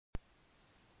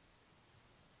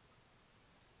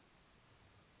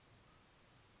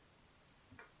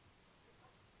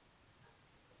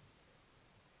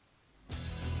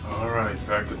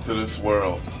into this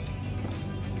world.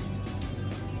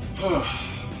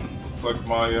 Looks like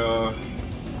my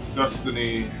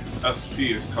Destiny SP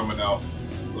is coming out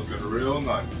looking real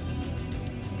nice.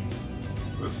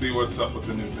 Let's see what's up with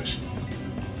the new missions.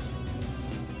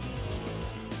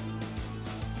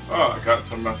 Oh, I got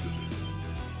some messages.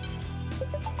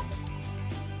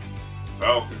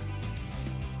 Falcon.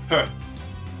 Heh.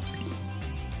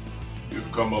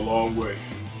 You've come a long way.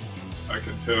 I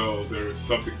can tell there is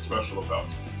something special about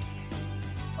you.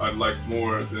 I'd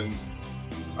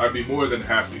be more than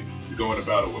happy to go into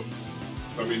battle with you.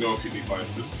 Let me know if you need my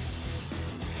assistance.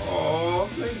 Oh,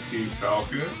 thank you,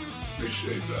 Falcon.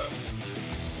 Appreciate that.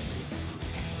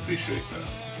 Appreciate that.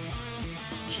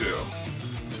 Chill.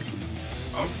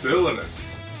 I'm feeling it.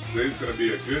 Today's gonna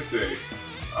be a good day.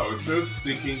 I was just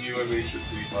thinking you and me should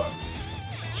team up.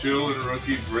 Chill and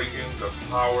Rookie bringing the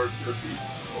power to the people.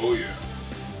 Oh yeah.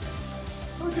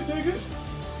 I can dig it.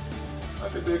 I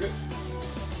can dig it.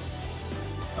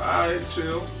 Alright,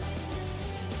 Chill.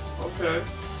 Okay.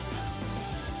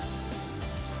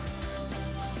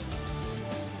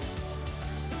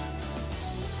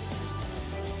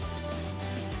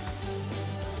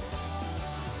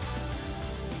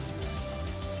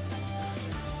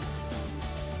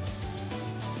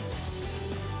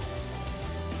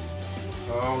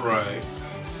 Alright.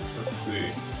 Let's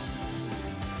see.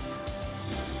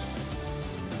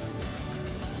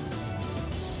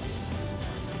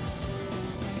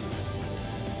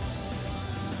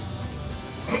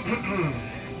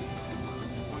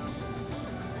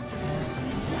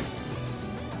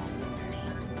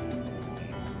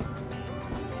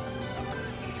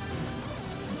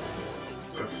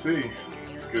 Let's see.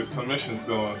 Let's get some missions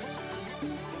going.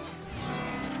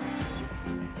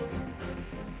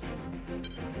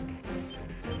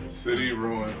 City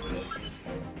ruins.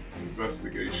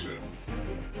 Investigation.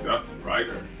 Death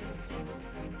Rider.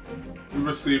 We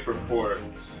received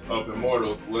reports of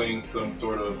immortals laying some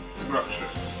sort of structure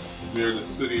near the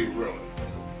city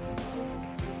ruins.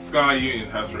 Sky Union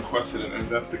has requested an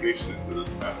investigation into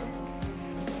this matter.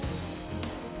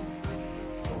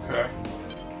 Okay.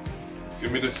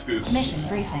 Give me the scoop. Mission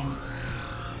briefing.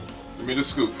 Give me the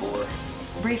scoop for.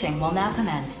 Briefing will now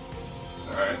commence.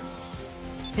 Alright.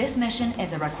 This mission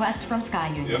is a request from Sky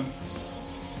Union.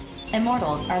 Yep.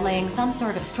 Immortals are laying some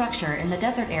sort of structure in the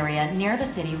desert area near the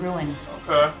city ruins.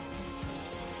 Okay.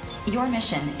 Your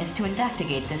mission is to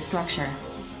investigate this structure.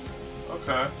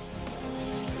 Okay.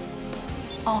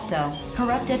 Also,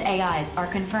 corrupted AIs are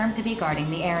confirmed to be guarding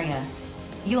the area.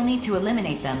 You'll need to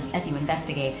eliminate them as you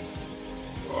investigate.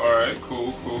 Alright,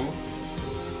 cool, cool.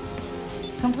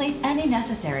 Complete any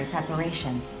necessary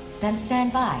preparations, then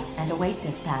stand by and await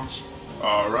dispatch.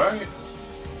 Alright.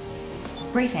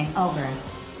 Briefing over.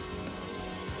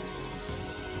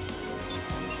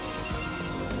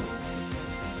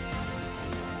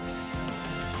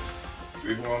 Let's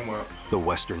see who I'm with. The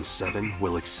Western Seven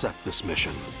will accept this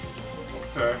mission.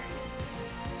 Okay.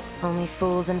 Only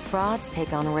fools and frauds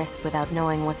take on risk without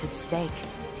knowing what's at stake.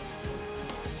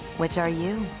 Which are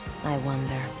you, I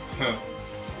wonder?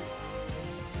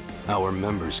 Our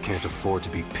members can't afford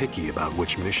to be picky about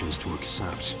which missions to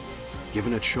accept.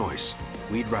 Given a choice,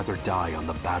 we'd rather die on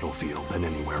the battlefield than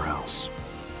anywhere else.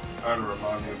 Kinda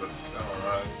remind me of a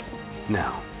samurai.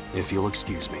 Now, if you'll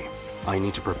excuse me, I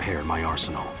need to prepare my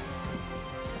arsenal.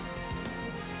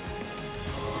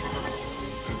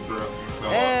 Interesting.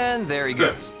 And there he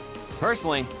goes.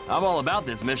 Personally, I'm all about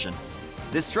this mission.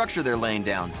 This structure they're laying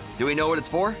down, do we know what it's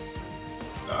for?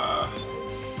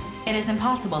 It is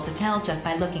impossible to tell just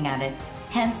by looking at it,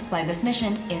 hence why this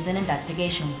mission is an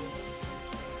investigation.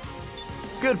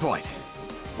 Good point.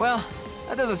 Well,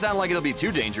 that doesn't sound like it'll be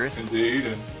too dangerous. Indeed,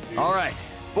 indeed. All right,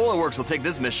 Bulletworks will take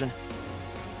this mission.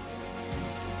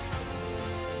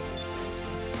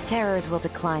 Terrors will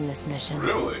decline this mission.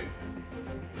 Really?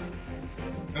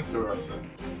 Interesting.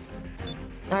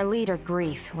 Our leader,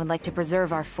 Grief, would like to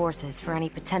preserve our forces for any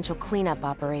potential cleanup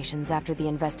operations after the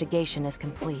investigation is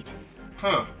complete.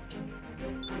 Huh.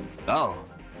 Oh.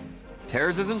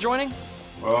 Terrors isn't joining?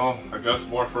 Well, I guess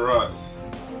more for us.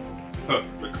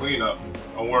 The cleanup.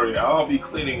 Don't worry, I'll be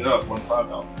cleaning up once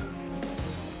I'm out there.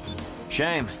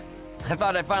 Shame. I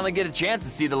thought I'd finally get a chance to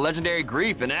see the legendary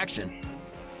Grief in action.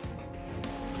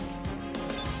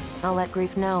 I'll let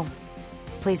Grief know.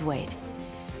 Please wait.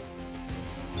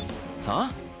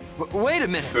 Huh? Wait a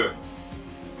minute!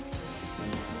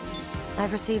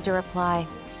 I've received a reply.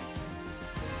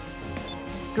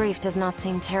 Grief does not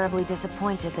seem terribly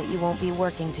disappointed that you won't be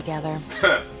working together.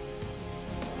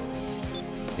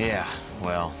 Yeah,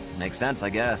 well, makes sense, I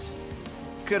guess.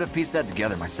 Could have pieced that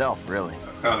together myself, really.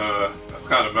 That's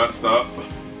kind of messed up.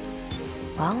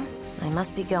 Well, I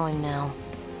must be going now.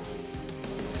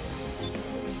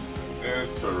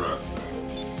 Interesting.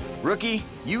 Rookie,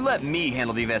 you let me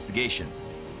handle the investigation.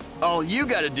 All you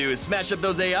gotta do is smash up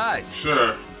those AIs.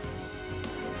 Sure.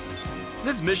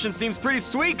 This mission seems pretty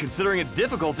sweet considering its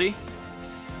difficulty.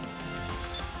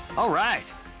 All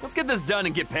right, let's get this done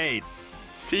and get paid.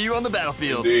 See you on the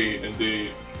battlefield. Indeed,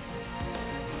 indeed.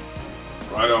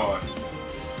 Right on.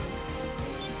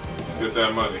 Let's get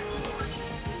that money.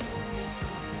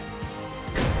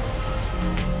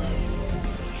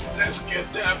 Let's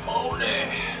get that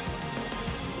money.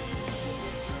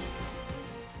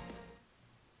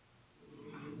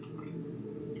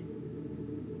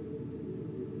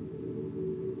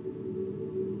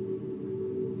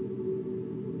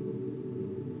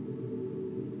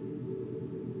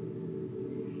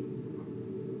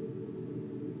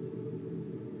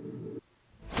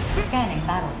 Scanning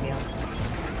battlefield.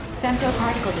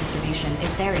 Femtoparticle distribution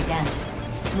is very dense.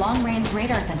 Long-range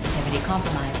radar sensitivity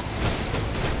compromised.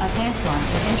 A sandstorm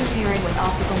is interfering with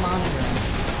optical monitoring.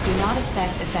 Do not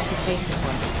expect effective base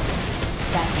support.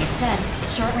 That being said,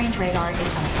 short-range radar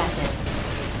is unaffected.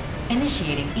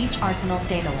 Initiating each arsenal's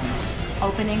data link.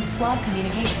 Opening squad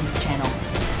communications channel.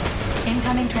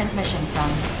 Incoming transmission from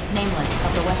Nameless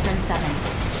of the Western 7.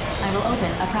 I will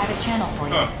open a private channel for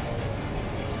you.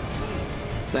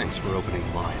 Thanks for opening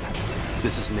the line.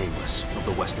 This is Nameless of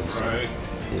the Western 7. Right.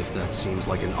 If that seems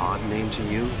like an odd name to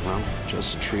you, well,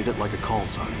 just treat it like a call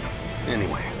sign.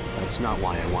 Anyway, that's not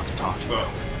why I want to talk to you.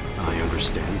 I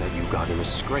understand that you got in a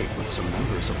scrape with some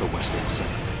members of the Western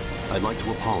 7. I'd like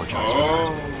to apologize for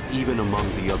that. Even among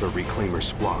the other Reclaimer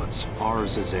squads,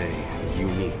 ours is a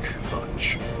unique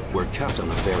bunch. We're kept on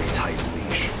a very tight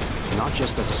leash. Not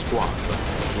just as a squad, but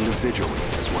individually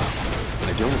as well.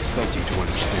 I don't expect you to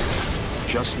understand.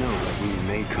 Just know that we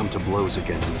may come to blows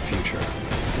again in the future.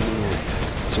 In the end,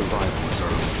 survival is our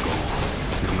own goal.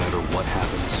 No matter what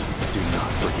happens, do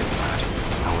not forget that.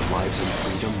 Our lives and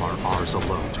freedom are ours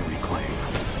alone to reclaim.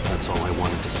 That's all I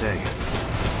wanted to say.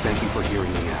 Thank you for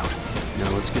hearing me out.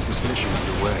 Now let's get this mission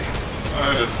underway. I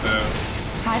understand.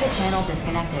 Private channel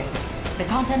disconnected. The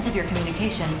contents of your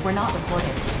communication were not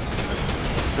recorded.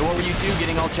 So what were you two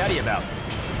getting all chatty about?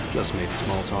 Just made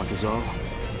small talk is all.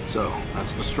 So,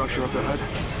 that's the structure up ahead?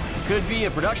 Could be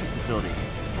a production facility,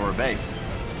 or a base.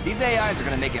 These AIs are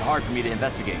gonna make it hard for me to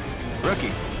investigate.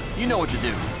 Rookie, you know what to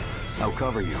do. I'll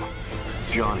cover you.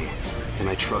 Johnny, can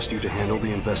I trust you to handle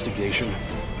the investigation?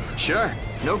 Sure,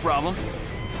 no problem.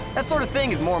 That sort of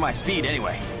thing is more my speed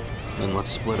anyway. Then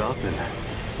let's split up and...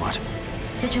 what?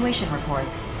 Situation report.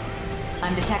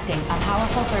 I'm detecting a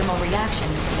powerful thermal reaction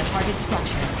in the target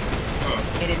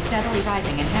structure. It is steadily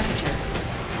rising in temperature.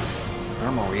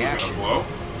 Thermal reaction. Hello?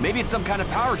 Maybe it's some kind of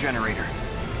power generator.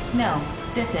 No,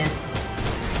 this is...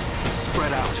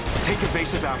 Spread out. Take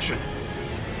evasive action.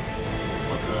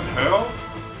 What the hell?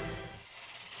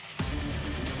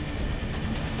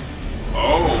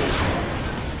 Oh.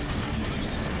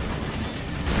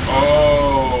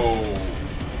 Oh.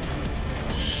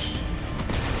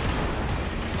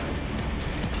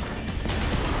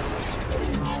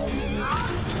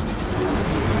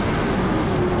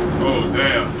 Oh,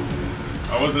 damn.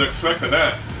 I wasn't expecting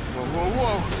that. Whoa, whoa,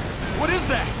 whoa. What is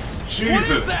that? Jesus.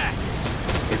 What is that?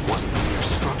 It wasn't a mere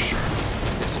structure.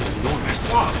 It's an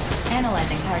enormous... Fuck.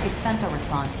 Analyzing target's femto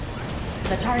response.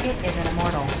 The target is an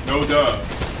immortal. No duh.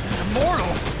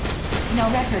 Immortal? No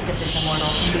records of this immortal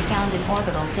can be found in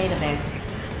Orbital's database.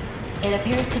 It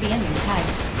appears to be a new type.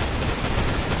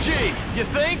 Gee, you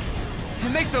think?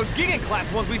 It makes those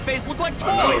Giga-class ones we face look like toys!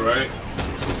 I know, right?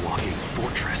 It's a walking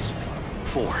fortress.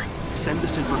 4. Send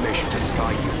this information to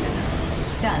Sky Union.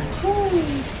 Done.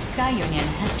 Sky Union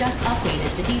has just updated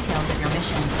the details of your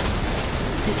mission.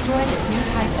 Destroy this new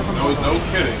type of immortal. No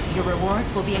kidding. Your reward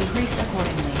will be increased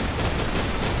accordingly.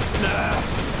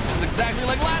 This is exactly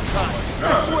like last time.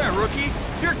 I God. swear, rookie,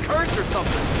 you're cursed or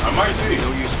something. I might be.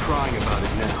 No use crying about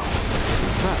it now.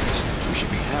 In fact, you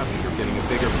should be happy you're getting a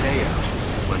bigger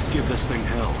payout. Let's give this thing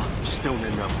hell. Just don't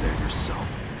end up there yourself.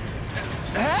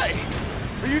 Hey!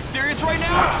 Are you serious right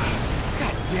now?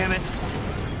 God damn it.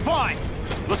 Fine.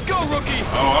 Let's go, rookie!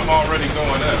 Oh, I'm already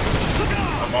going in.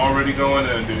 I'm already going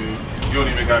in, dude. You don't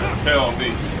even got to tell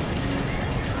me.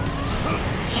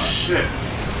 Shit.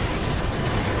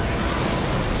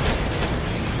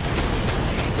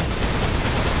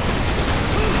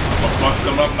 I'm gonna bust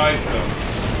them up nice though.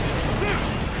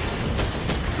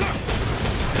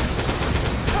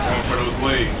 Going for those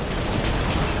legs.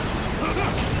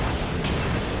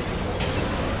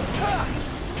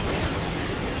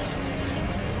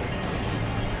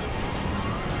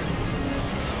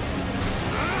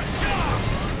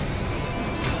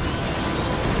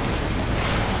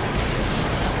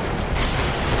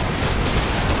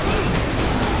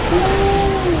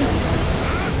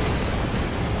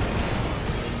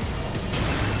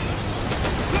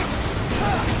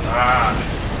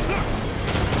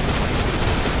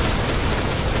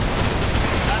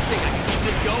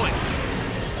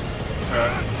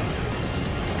 Okay.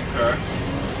 Okay.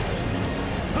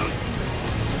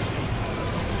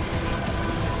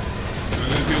 As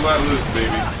soon as you let loose,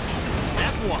 baby.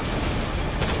 That's one.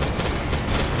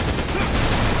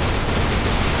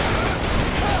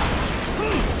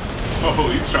 Oh,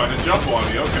 he's trying to jump on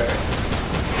me, okay.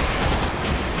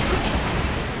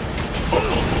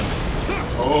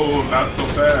 Oh, not so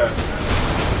fast.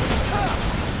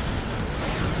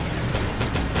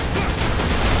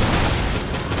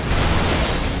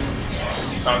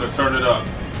 Time to turn it up.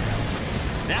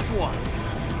 That's one.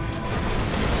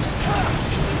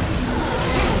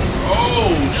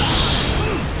 Oh,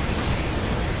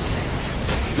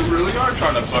 you really are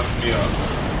trying to bust me up.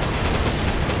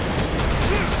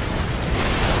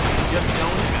 Just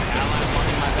knowing I got allies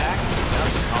watching my back,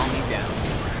 enough to calm me down.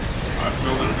 I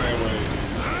feel the same way.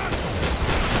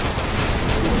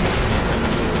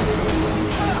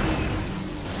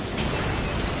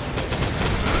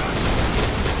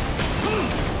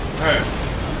 Hey.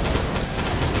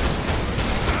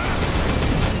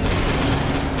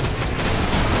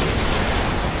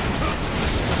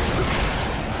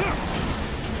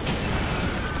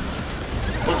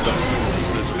 What the?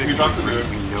 This victory brings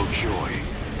me no joy.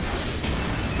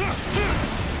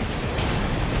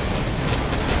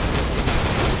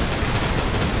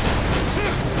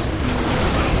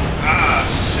 Ah,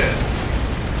 shit.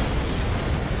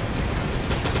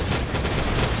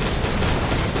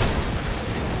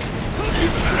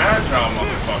 He's an agile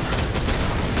motherfucker.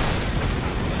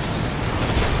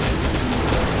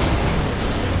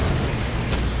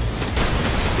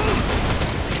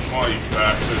 Come on, you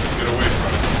bastards. Get away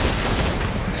from me.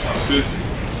 I'm busy.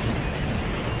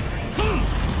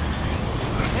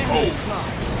 Oh.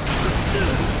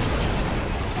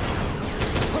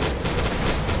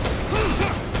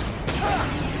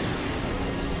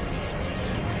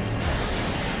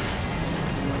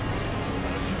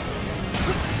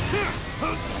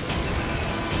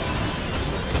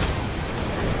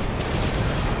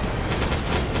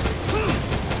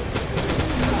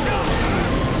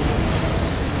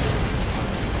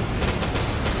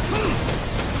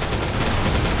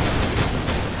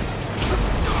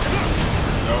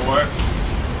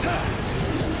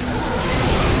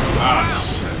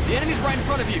 The enemy's right in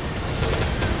front of you.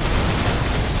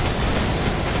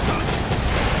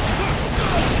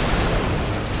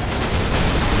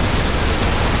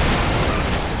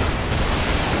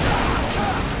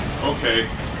 Okay.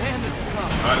 Man, this is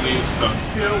tough. I need some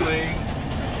healing.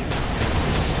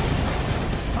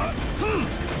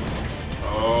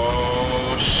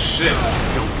 Oh shit.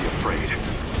 Don't be afraid.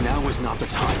 Now is not the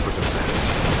time for defense.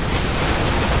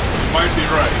 You might be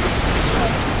right.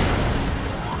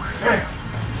 Damn.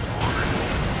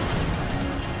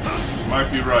 You might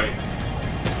be right.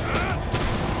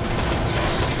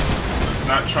 Let's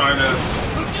not try to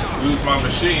lose my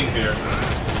machine here.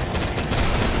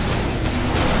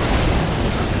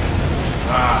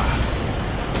 Ah.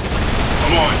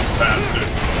 Come on, you bastard.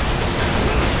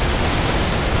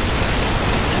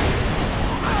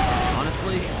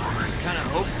 Honestly, I was kind of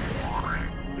hoping.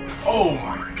 Oh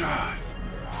my god.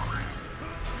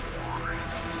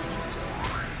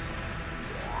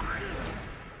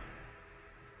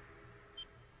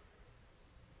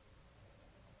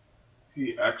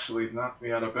 He actually knocked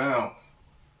me out of bounds.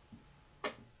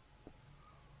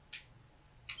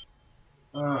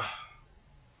 What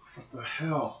the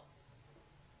hell?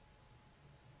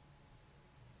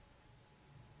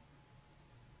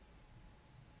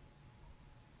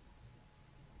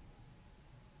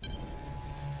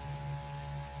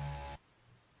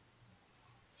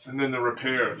 Send in the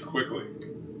repairs quickly.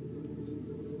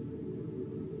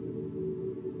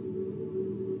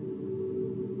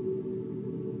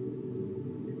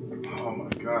 Oh my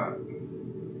god.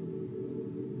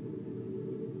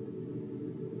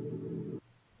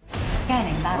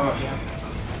 Scanning battlefield.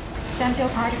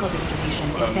 Femtoparticle distribution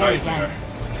is very dense.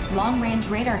 Long-range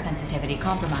radar sensitivity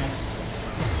compromised.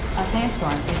 A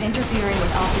sandstorm is interfering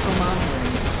with optical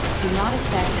monitoring. Do not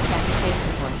expect effective base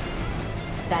support.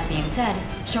 That being said,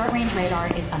 short-range radar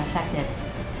is unaffected.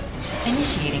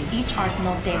 Initiating each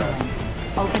arsenal's data link.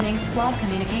 Opening squad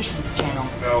communications channel.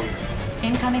 No.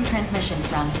 Incoming transmission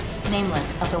from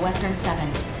Nameless of the Western 7.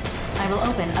 I will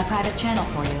open a private channel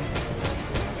for you.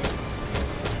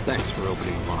 Thanks for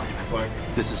opening the line. Like,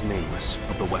 this is Nameless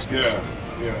of the Western 7.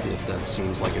 Yeah. If that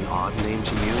seems like an odd name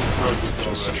to you,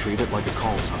 just treat it like a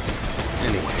call sign.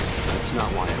 Anyway, that's not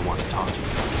why I want to talk to you.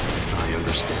 I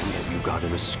understand that you got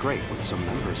in a scrape with some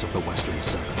members of the Western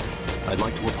 7. I'd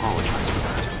like to apologize for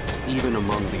that. Even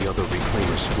among the other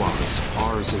Reclaimer squads,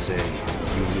 ours is a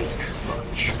unique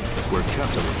bunch. We're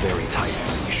kept on a very tight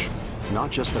leash. Not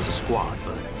just as a squad,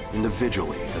 but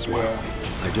individually as well.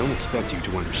 Yeah. I don't expect you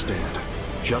to understand.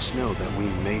 Just know that we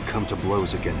may come to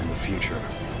blows again in the future.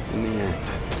 In the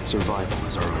end, survival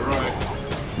is our only goal.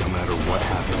 No matter what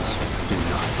happens, do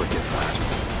not forget that.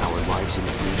 Our lives and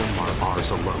freedom are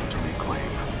ours alone to reclaim.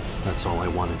 That's all I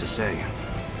wanted to say.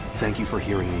 Thank you for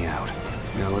hearing me out.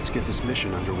 Now let's get this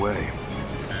mission underway.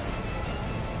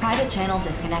 Private channel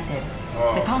disconnected.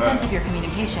 Oh, The contents of your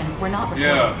communication were not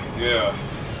recorded. Yeah.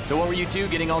 So what were you two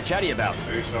getting all chatty about?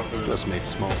 Just made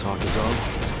small talk is all.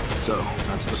 So,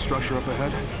 that's the structure up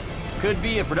ahead? Could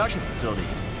be a production facility.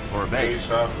 Or a base.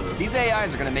 These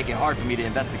AIs are gonna make it hard for me to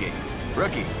investigate.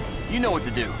 Rookie, you know what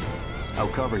to do. I'll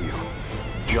cover you.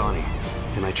 Johnny,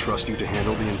 can I trust you to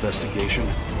handle the investigation?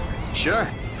 Sure,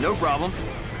 no problem.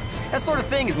 That sort of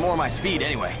thing is more my speed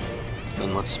anyway.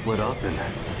 Then let's split up and...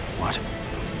 what?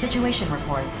 Situation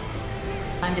report.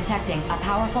 I'm detecting a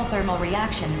powerful thermal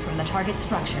reaction from the target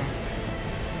structure.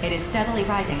 It is steadily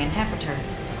rising in temperature.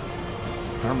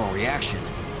 Thermal reaction?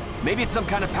 Maybe it's some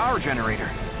kind of power generator.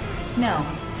 No,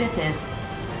 this is...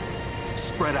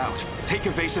 Spread out. Take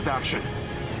evasive action.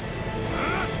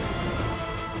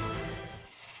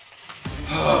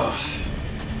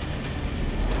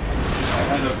 I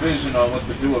had a vision on what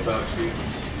to do about you.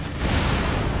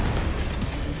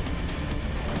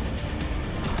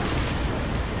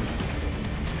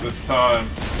 This time,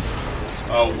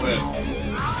 I'll win.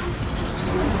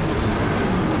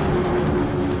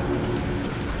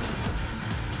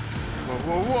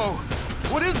 Whoa.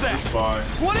 What is that? It's fine.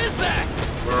 What is that?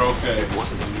 We're okay. It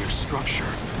wasn't a mere structure.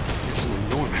 It's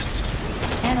enormous.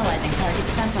 Analyzing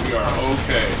target's thermal We are response.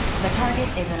 okay. The target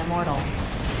is an immortal.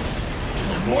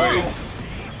 Wait.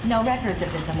 No records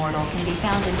of this immortal can be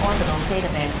found in Orbital's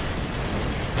database.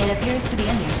 It appears to be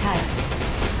a new type.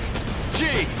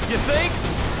 Gee, you think?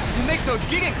 He makes those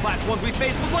Giga-class ones we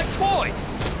faced look like toys!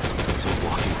 It's a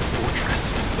walking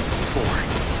fortress.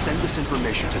 4. Send this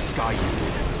information to Sky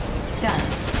Union. Done.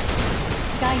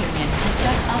 Sky Union has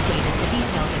just updated the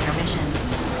details of your mission.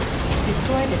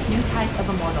 Destroy this new type of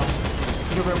immortal.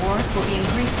 Your reward will be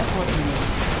increased accordingly.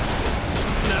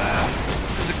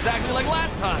 This is exactly like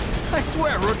last time. I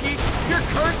swear, Rookie, you're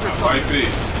cursed or Might something. be.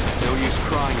 No use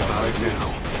crying about it now.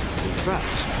 In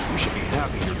fact, you should be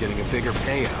happy you're getting a bigger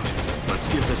payout. Let's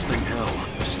give this thing hell.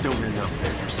 Just don't end up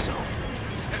there yourself.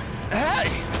 Hey!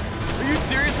 Are you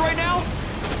serious right now?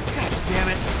 God damn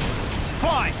it.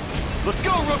 Fine. Let's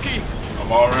go, Rookie!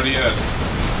 I'm already in.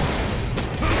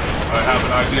 I have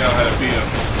an idea how to beat him.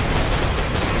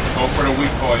 Go for the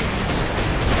weak points.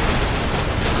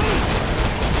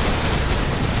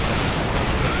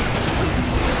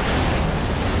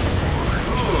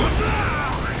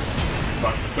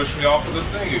 About to push me off of the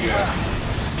thing again.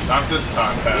 Not this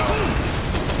time, pal.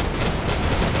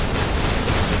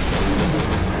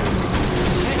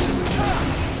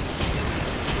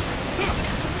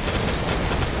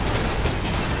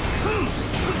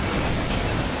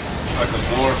 Like a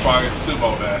glorified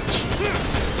sumo match.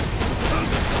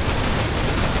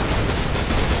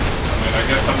 I mean, I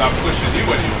guess I'm not pushing you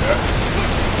anywhere,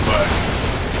 but...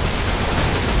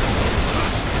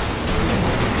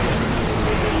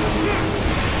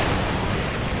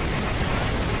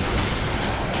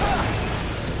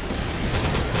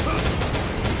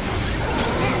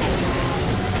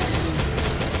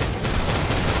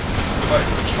 like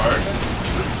recharging?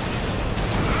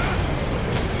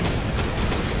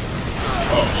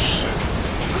 Oh shit.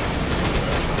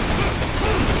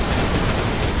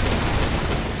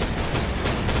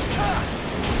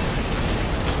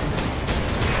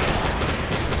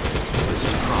 This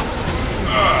is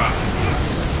promising.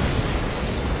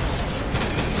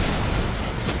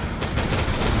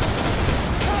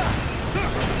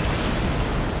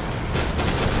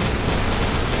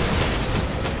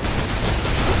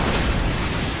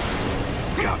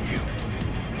 Got you.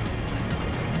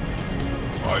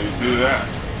 While you do that,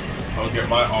 I'll get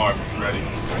my arms ready.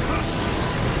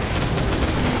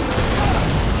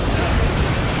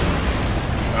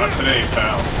 Not today,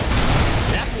 pal.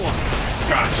 That's one.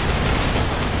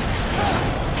 Gotcha.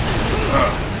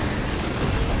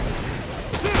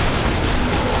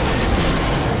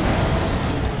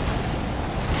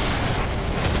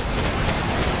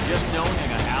 Just knowing I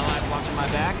got allies watching my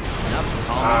back, enough to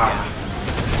calm me down.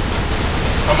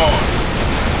 Come on.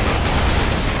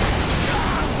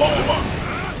 Blow him up.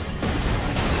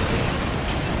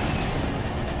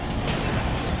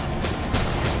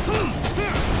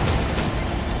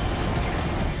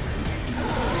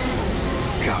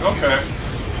 Got you. Okay.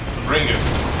 Bring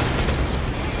it.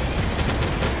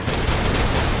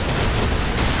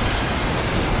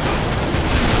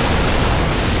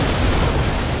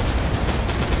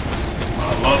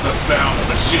 love the sound of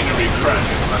machinery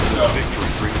crashing. Let's This go.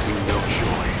 victory brings me no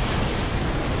joy.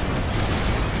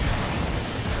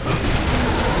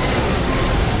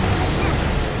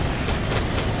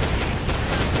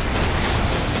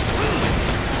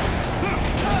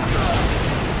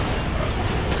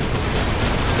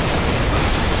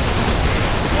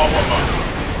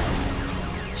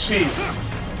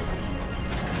 Jesus.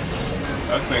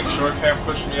 That thing sure can't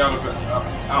push me out of it.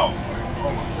 Out.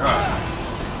 Oh my god.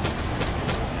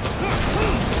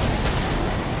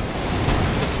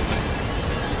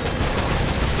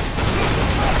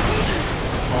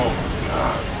 Oh my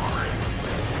god.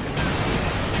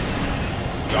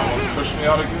 You almost pushed me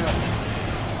out again.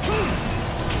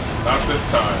 Not this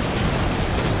time.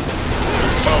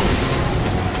 You're toast.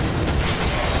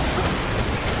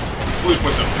 Sleep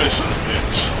with the fishes,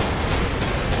 bitch.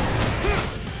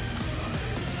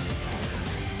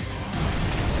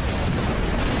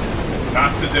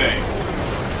 Not today.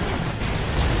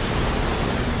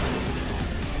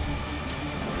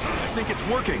 I think it's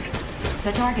working.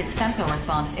 The target's femto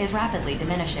response is rapidly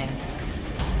diminishing.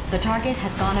 The target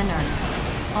has gone inert.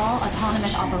 All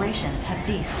autonomous operations have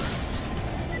ceased.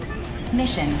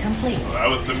 Mission complete. Well, that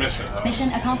was the mission, huh? Mission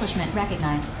accomplishment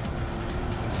recognized.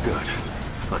 Good.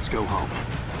 Let's go home.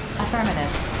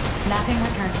 Affirmative. Mapping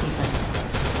return sequence.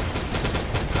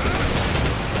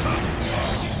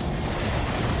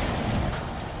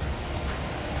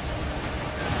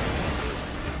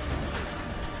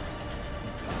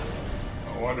 I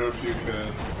wonder if you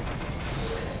can...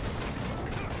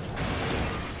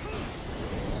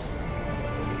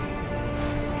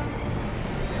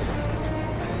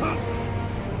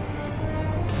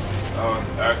 Oh, it's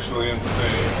actually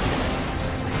insane.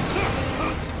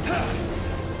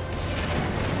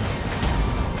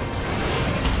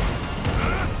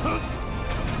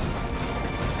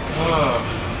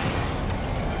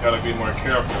 I gotta be more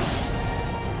careful.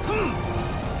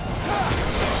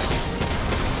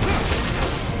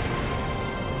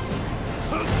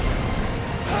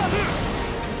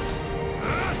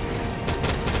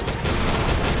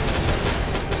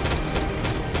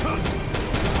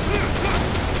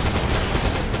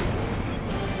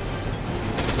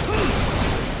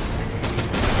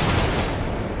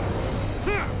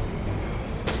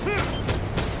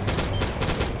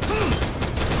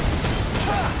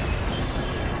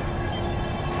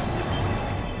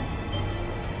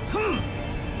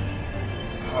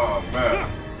 Oh man.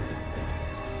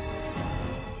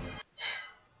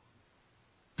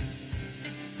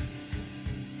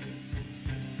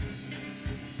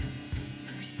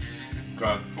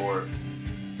 Gun for it.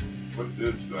 What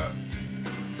is that?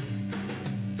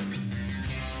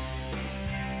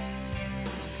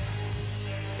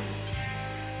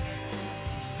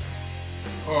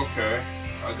 Okay,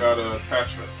 I got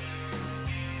attachments.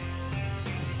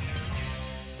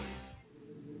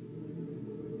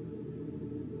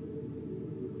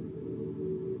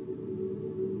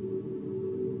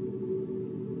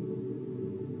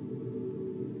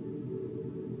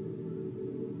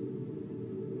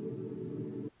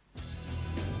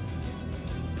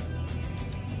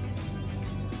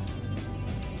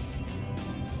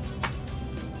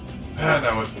 Man,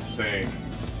 that was insane.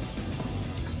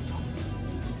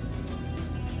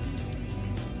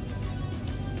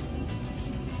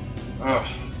 Ugh.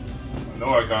 I know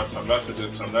I got some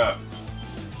messages from that.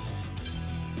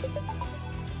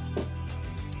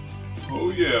 Oh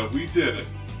yeah, we did it.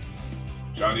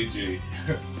 Johnny G.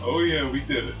 Oh yeah, we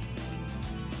did it.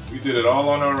 We did it all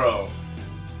on our own.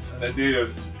 And that data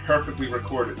is perfectly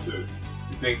recorded too.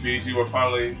 You think BG will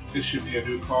finally issue me a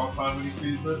new call sign when he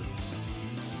sees this?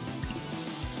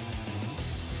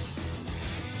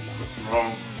 What's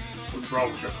wrong? What's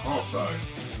wrong with your call sign?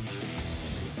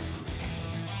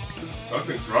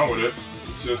 Nothing's wrong with it.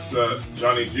 It's just that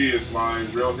Johnny G is my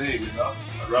real name, you know?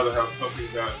 I'd rather have something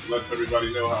that lets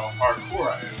everybody know how hardcore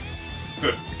I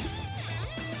am.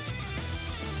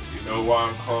 You know why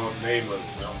I'm called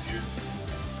Nameless, don't you?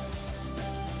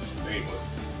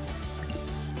 Nameless.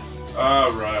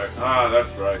 Alright. Ah,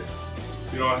 that's right.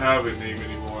 You don't have a name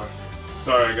anymore.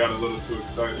 Sorry, I got a little too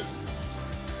excited.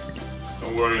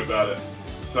 Don't worry about it.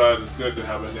 Besides, it's good to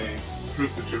have a name. It's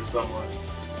proof that you're someone.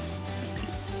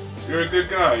 You're a good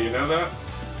guy, you know that?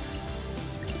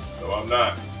 No, I'm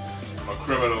not. I'm a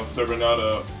criminal serving out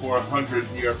a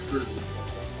 400-year prison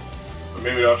sentence. But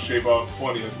maybe I'll shave off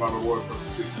 20 as my reward for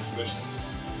completing this mission.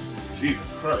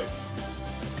 Jesus Christ.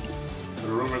 So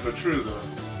the rumors are true, though.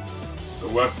 The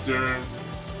Western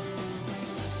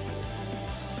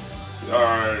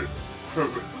are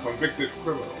convicted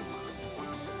criminals.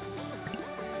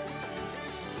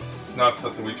 It's not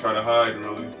something we try to hide,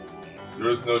 really. There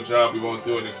is no job we won't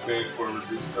do in exchange for a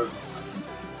reduced prison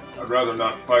sentence. I'd rather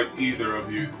not fight either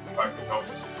of you if I can help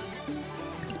it.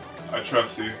 I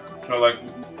trust you. It's not like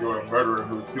you're a murderer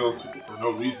who kills people for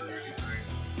no reason or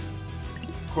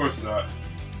anything. Of course not.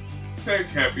 Same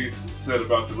can't be said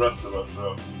about the rest of us,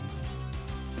 though.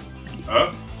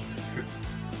 Huh?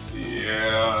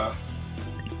 Yeah.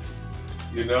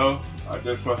 You know, I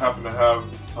just so happen to have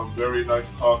some very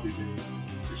nice coffee beans.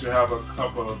 We should have a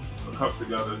cup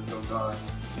together sometime.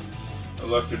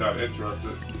 Unless you're not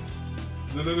interested.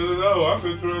 No, I'm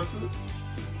interested.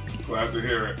 Glad to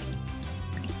hear it.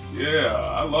 Yeah,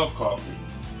 I love coffee.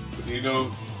 But do you know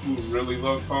who really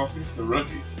loves coffee? The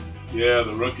Rookie. Yeah,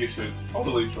 the Rookie should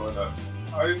totally join us.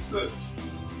 I insist.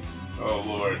 Oh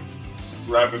lord.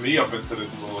 Wrapping me up into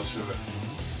this bullshit.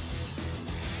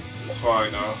 It's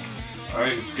fine now.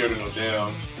 I ain't scared of no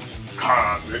damn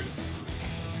convicts.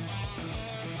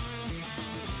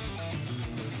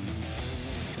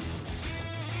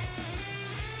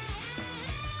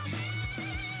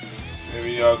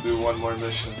 Maybe I'll do one more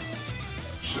mission.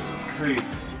 That shit is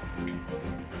crazy.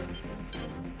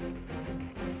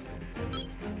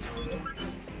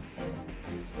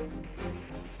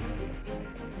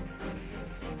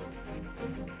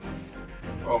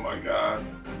 Oh my god.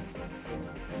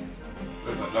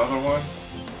 There's another one?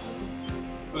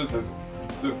 What is this?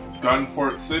 This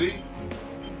Gunport City?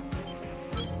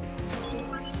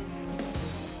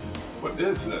 What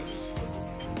is this?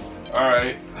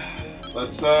 Alright.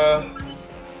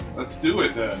 Let's do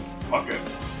it then. Fuck it.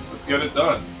 Let's get it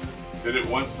done. Did it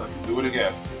once, I can do it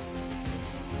again.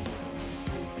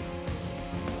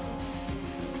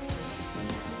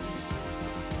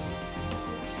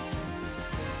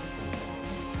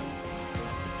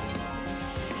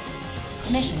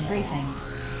 Mission briefing.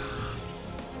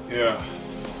 Yeah.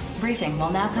 Briefing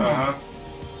will now commence.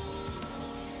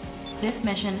 This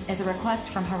mission is a request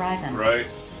from Horizon. Right.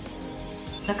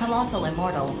 The colossal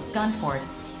immortal, Gunfort,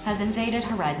 has invaded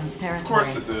Horizon's territory. Of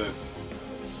course it did.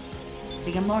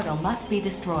 The immortal must be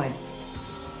destroyed.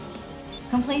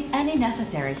 Complete any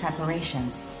necessary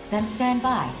preparations, then stand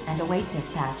by and await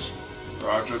dispatch.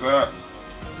 Roger that.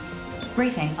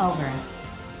 Briefing over.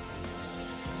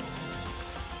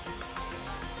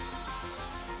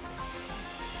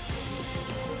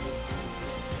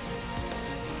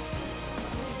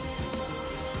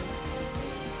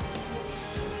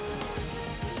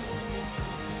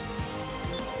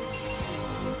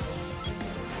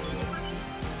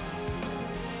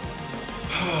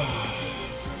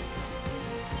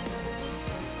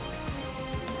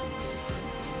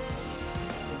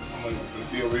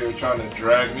 Since he over here trying to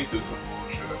drag me through some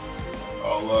bullshit,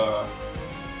 I'll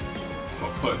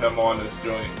put him on this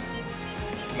joint.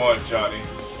 Come on, Johnny.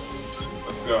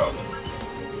 Let's go.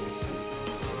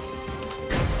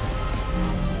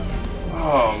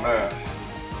 Oh man.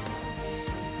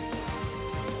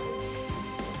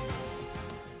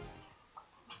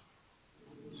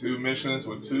 Two missions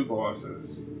with two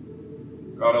bosses.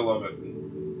 Gotta love it.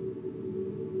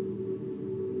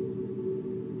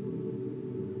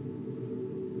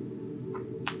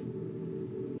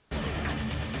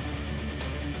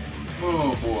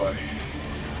 Oh boy.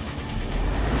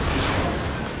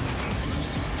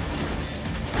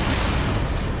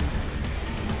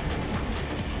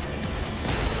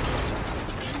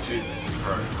 Jesus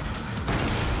Christ.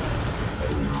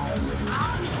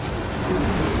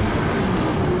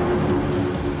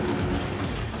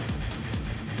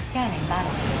 Scanning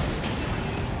battlefield.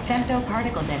 Femto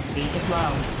particle density is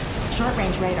low.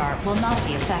 Short-range radar will not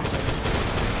be affected.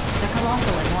 The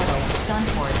colossal immortal,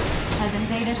 Gunfort, has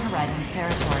invaded Horizon's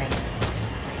territory.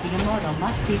 The immortal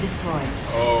must be destroyed.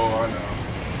 Oh, I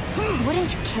know.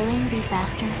 Wouldn't killing be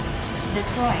faster?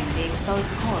 Destroying the exposed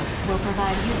cores will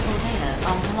provide useful data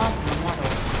on colossal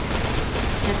immortals.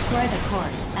 Destroy the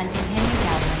cores and continue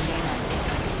gathering data.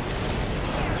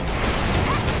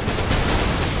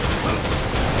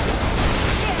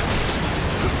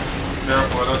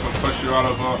 Careful, it doesn't push you out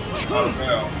of bounds.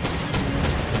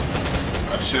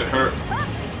 That shit hurts.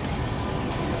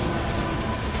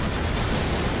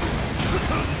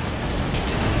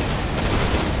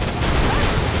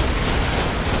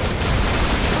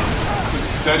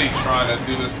 Just steady trying to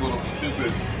do this little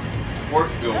stupid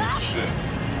force field shit.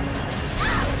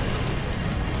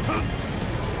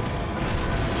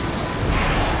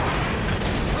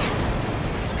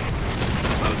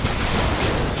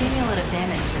 Cumulative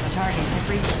damage to the target has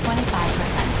reached 25%.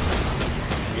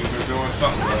 Means we're doing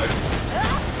something right.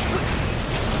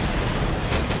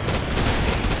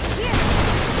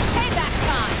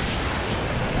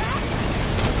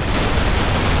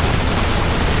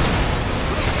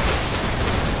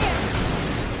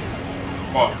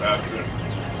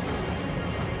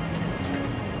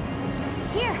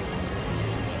 Here.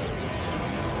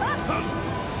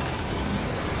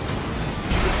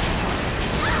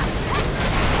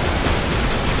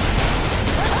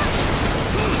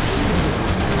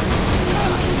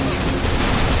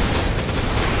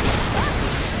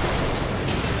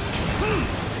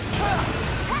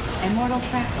 Immortal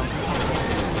fractal detected.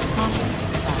 Caution is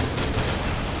advised.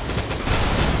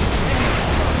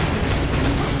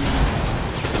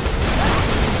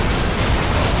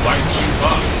 Light you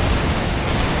up.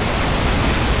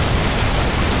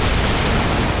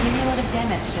 Cumulative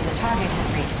damage to the target has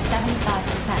reached 75%.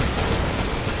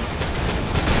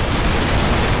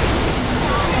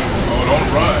 Oh, don't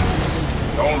run.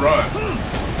 Don't run.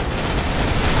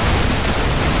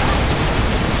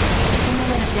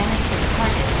 Cumulative damage to the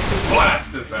target has reached...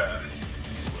 Blast his ass.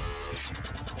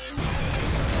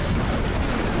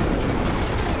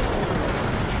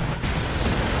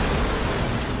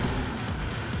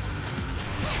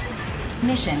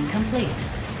 Mission complete.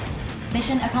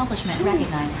 Mission accomplishment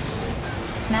recognized.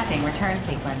 Mapping return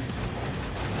sequence.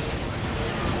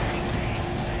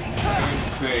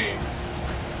 Insane.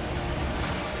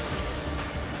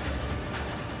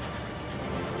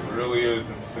 It really is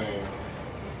insane.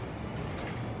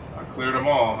 I cleared them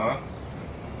all, huh?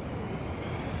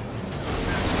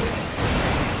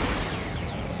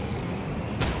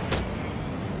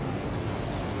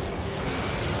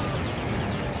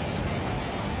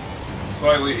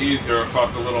 Slightly easier if I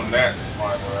have the little gnats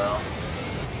flying around.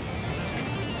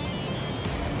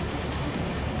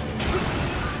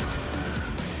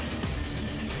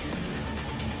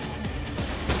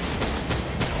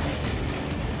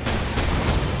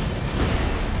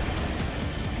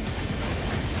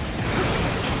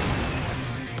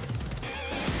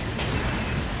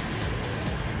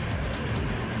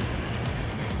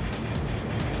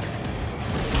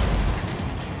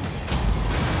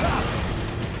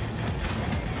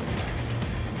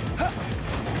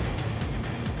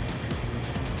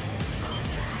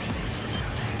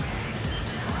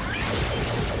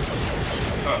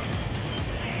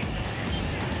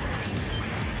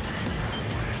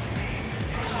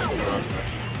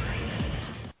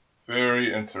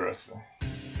 Very interesting.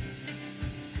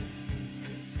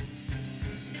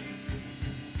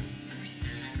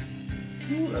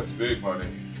 Ooh, that's big money.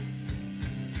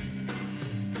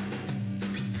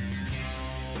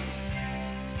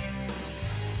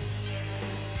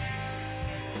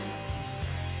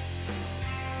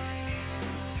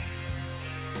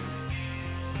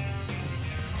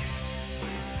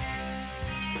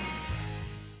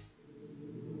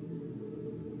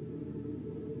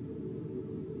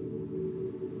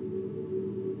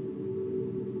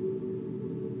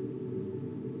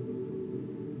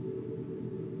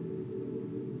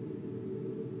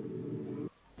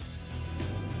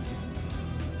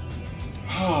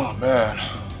 Oh man.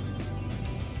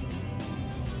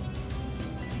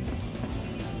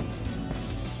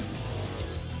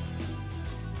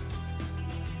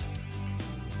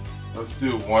 Let's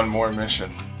do one more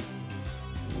mission.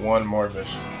 One more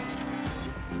mission.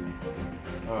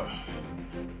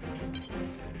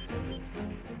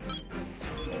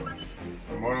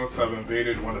 Immortals have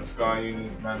invaded one of Sky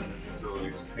Union's management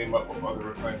facilities. Team up with other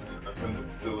reclaimers to defend the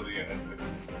facility and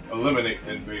eliminate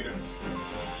the invaders.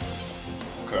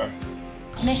 Okay.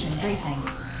 Mission briefing.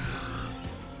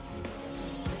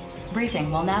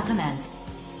 Briefing will now commence.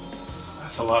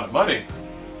 That's a lot of money.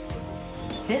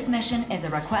 This mission is a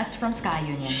request from Sky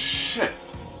Union. Shit.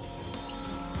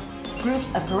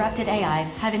 Groups of corrupted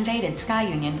AIs have invaded Sky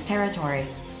Union's territory.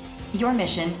 Your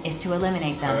mission is to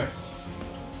eliminate them. Okay.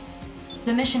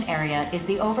 The mission area is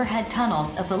the overhead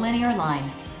tunnels of the linear line.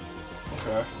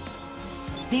 Okay.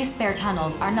 These spare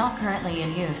tunnels are not currently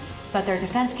in use, but their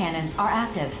defense cannons are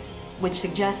active, which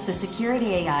suggests the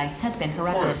security AI has been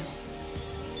corrupted.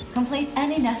 Complete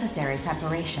any necessary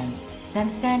preparations, then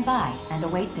stand by and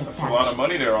await dispatch. That's a lot of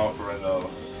money they're offering, though.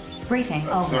 Briefing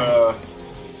over.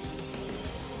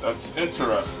 That's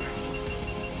interesting.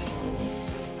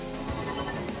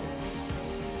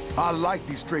 I like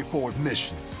these straightforward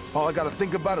missions. All I gotta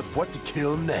think about is what to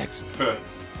kill next.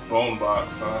 Bone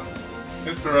box, huh?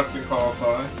 Interesting call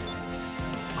sign.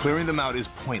 Clearing them out is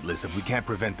pointless if we can't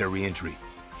prevent their re-entry.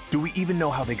 Do we even know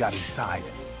how they got inside?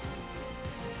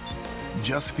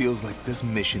 Just feels like this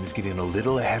mission is getting a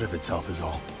little ahead of itself is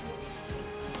all.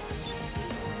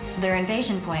 Their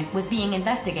invasion point was being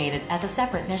investigated as a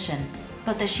separate mission,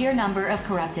 but the sheer number of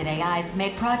corrupted AIs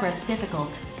made progress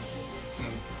difficult.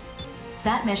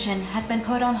 That mission has been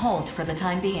put on hold for the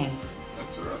time being.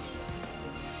 Interesting.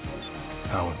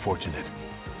 How unfortunate.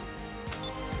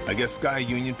 I guess Sky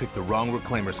Union picked the wrong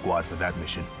Reclaimer squad for that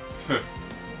mission.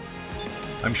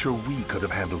 I'm sure we could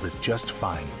have handled it just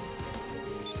fine.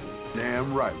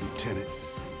 Damn right, Lieutenant.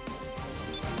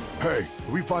 Hey, if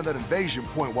we find that invasion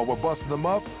point while we're busting them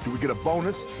up, do we get a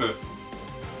bonus?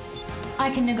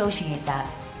 I can negotiate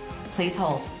that. Please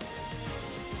hold.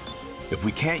 If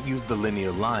we can't use the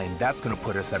linear line, that's gonna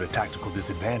put us at a tactical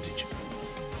disadvantage.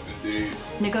 Indeed.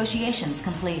 Negotiations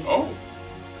complete. Oh.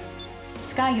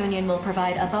 Sky Union will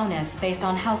provide a bonus based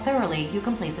on how thoroughly you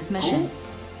complete this mission.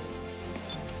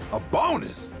 A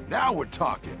bonus? Now we're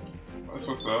talking. That's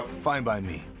what's up. Fine by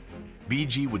me.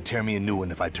 BG would tear me a new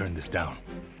one if I turned this down.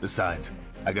 Besides,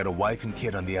 I got a wife and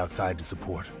kid on the outside to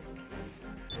support.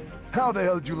 How the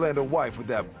hell did you land a wife with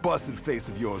that busted face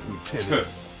of yours, Lieutenant?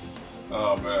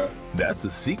 Oh, man. That's a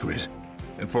secret.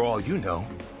 And for all you know,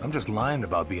 I'm just lying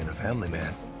about being a family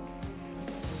man.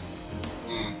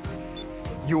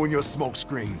 You and your smoke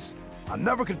screens. I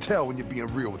never can tell when you're being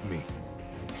real with me.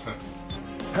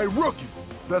 Hey, rookie,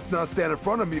 best not stand in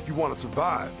front of me if you want to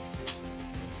survive.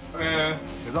 Man,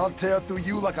 Cause I'll tear through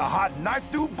you like a hot knife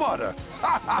through butter.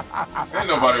 ain't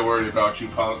nobody worried about you,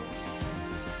 punk.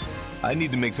 I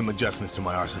need to make some adjustments to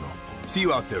my arsenal. See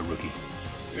you out there, rookie.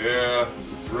 Yeah,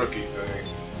 this rookie thing.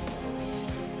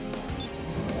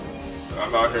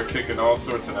 I'm out here kicking all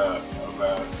sorts of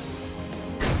ass.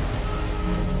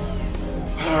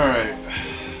 Alright.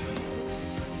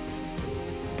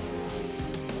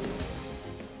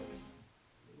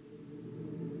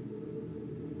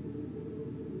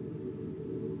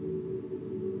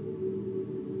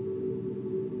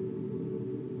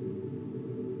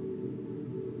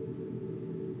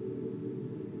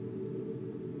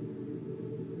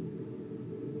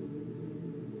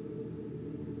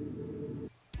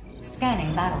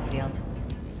 Scanning battlefield.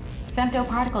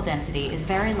 Femtoparticle density is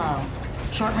very low.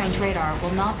 Short-range radar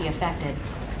will not be affected.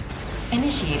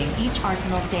 Initiating each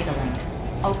arsenal's data link.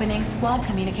 Opening squad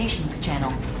communications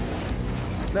channel.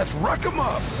 Let's wreck 'em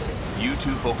up! You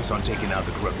two focus on taking out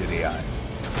the corrupted AIs.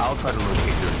 I'll try to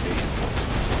locate their invasion.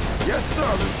 Yes, sir,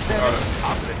 Lieutenant.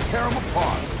 I'm gonna tear 'em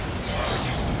apart.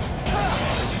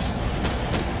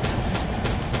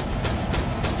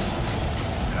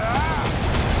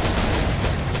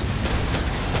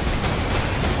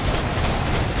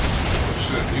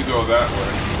 Shit, you go that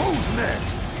way. Who's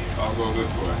next? I'll go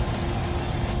this way.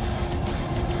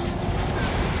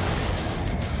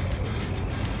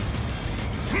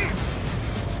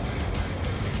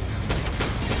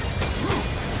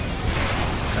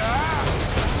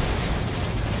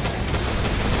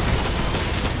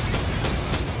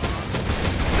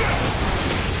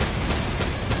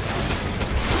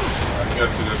 I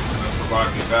guess it is going to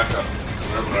provide me backup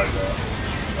wherever I go.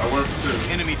 That works too.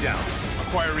 Enemy down.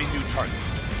 Acquiring new target.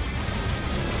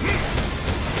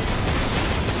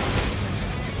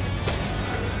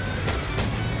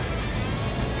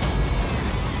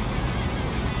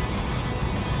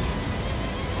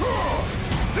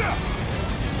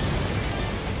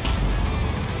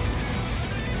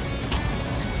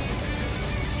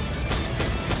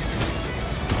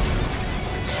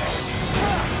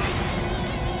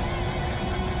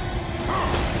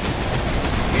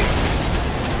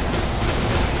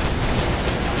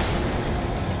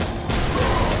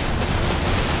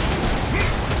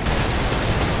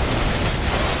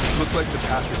 Looks like the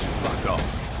passage is blocked off.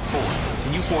 Forward.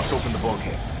 Can you force open the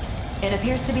bulkhead? It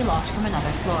appears to be locked from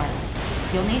another floor.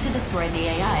 You'll need to destroy the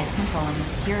AIs controlling the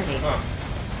security.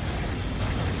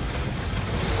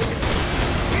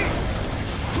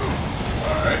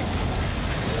 Alright.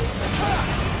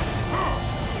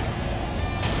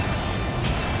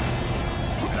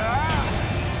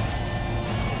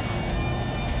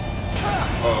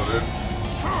 Oh, there's...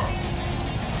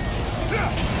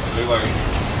 Are they like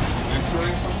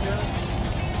entering from here?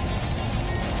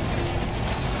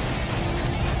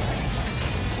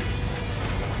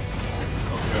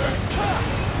 Okay.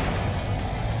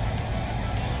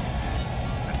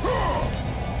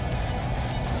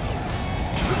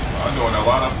 I'm doing a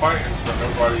lot of fighting for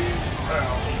nobody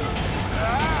around.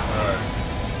 Alright.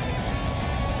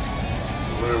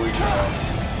 Where do we go?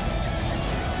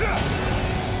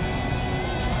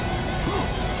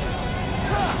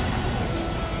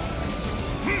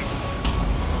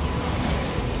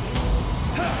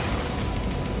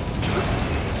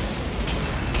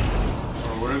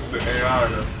 Where's the AI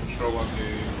that's controlling the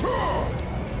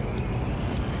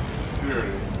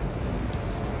security?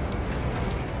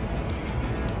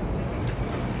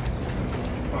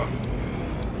 Huh.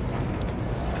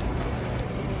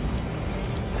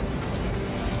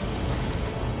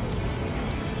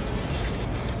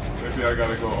 Maybe I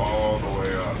gotta go all the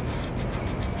way up.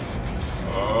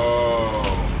 Oh,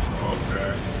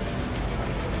 okay.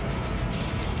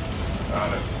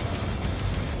 Got it.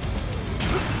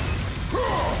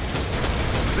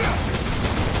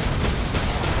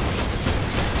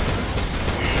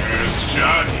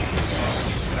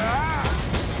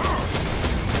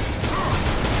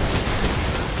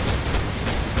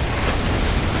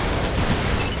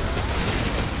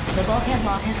 bulkhead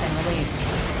lock has been released,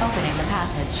 opening the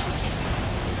passage.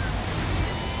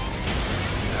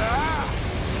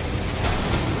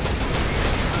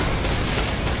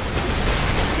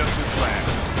 Just as planned.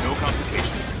 No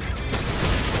complications.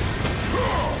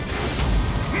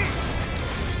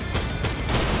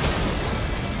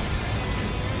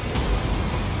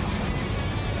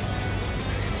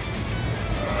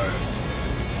 Alright.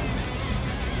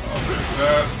 I'll fix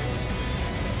that.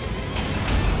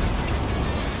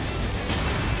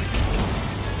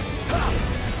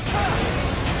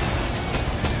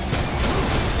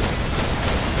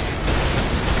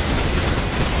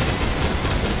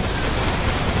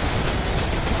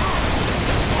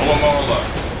 Blow them all up.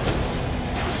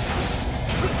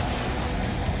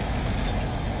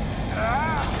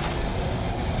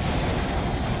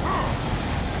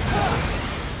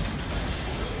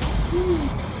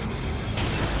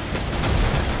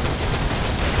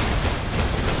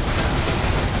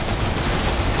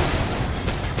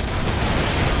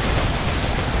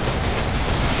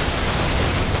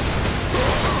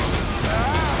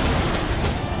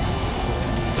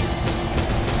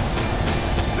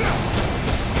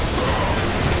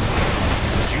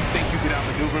 Did you think you could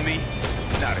outmaneuver me?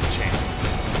 Not a chance.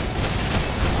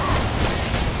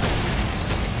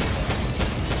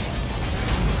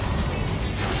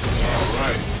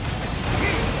 Alright.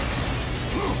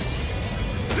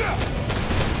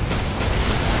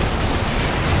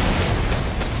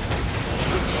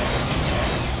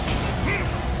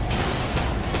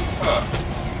 Huh.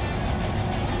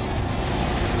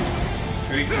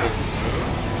 Secret move?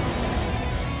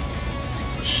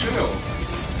 A shield.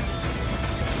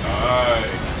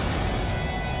 Nice.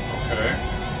 Okay.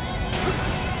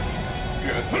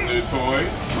 Getting some new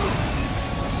toys.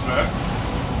 Respect.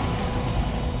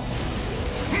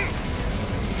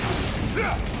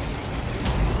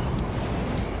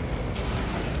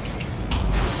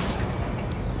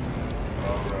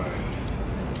 Alright.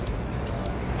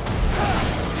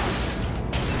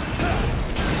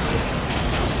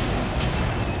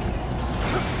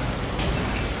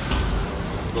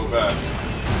 Let's go back.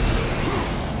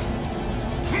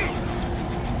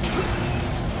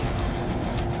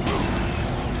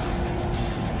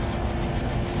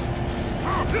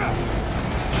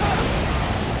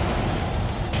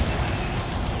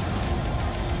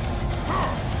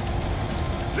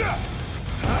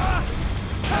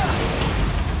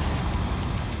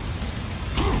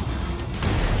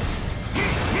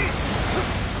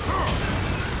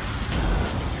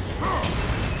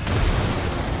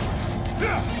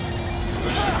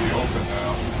 This should be open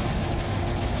now.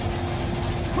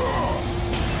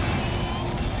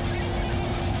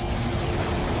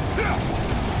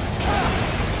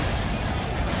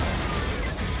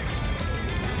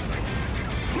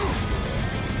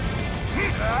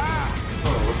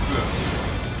 Oh, what's this?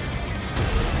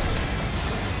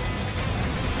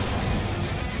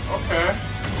 Okay.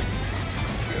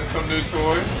 Getting some new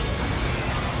toys.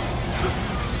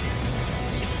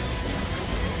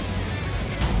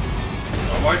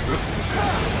 I like this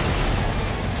machine.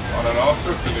 On all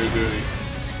sorts of new duties.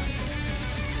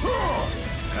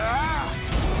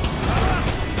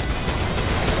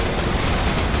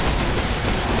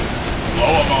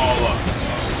 Blow them all up.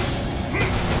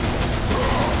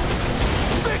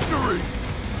 Victory!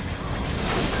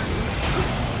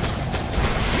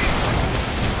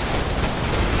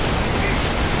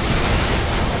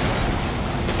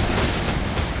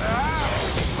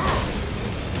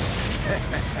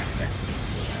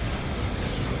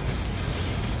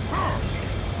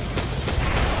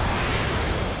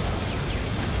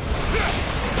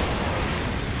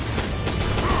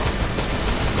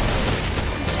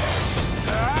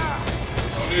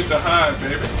 Don't need to hide,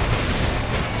 baby.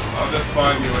 I'll just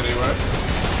find you anyway.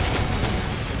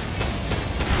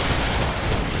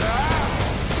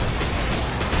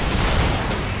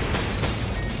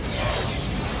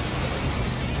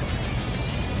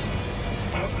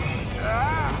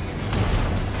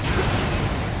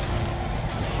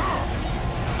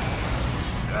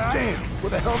 Damn, where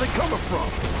the hell are they coming from?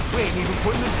 We ain't even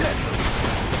putting a dead loop.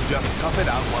 Just tough it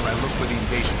out while I look for the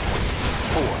invasion point.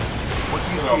 4. What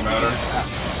do you It see don't in matter. the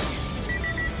passage?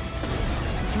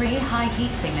 3 high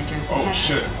heat signatures Oh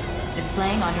detected. shit.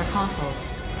 Displaying on your consoles.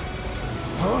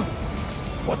 Huh?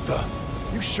 What the?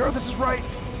 You sure this is right?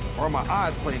 Or are my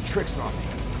eyes playing tricks on me?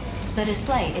 The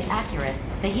display is accurate.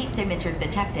 The heat signatures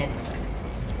detected.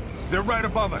 They're right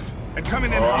above us and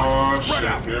coming in hot. Oh Spread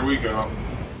shit, out. here we go.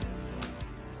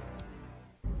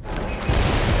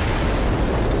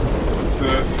 What's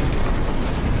this?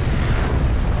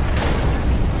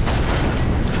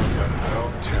 What the hell?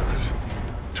 Terrors.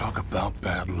 Talk about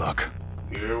bad luck.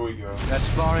 Yeah. Here we go. That's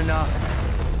far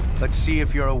enough. Let's see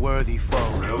if you're a worthy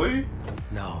foe. Really?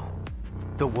 No.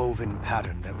 The woven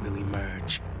pattern that will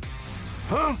emerge.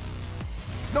 Huh?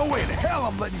 No way in hell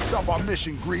I'm letting you stop our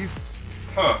mission, Grief.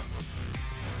 Huh.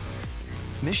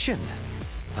 Mission?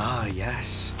 Ah,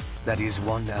 yes. That is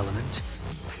one element.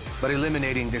 But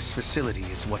eliminating this facility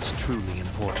is what's truly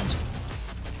important.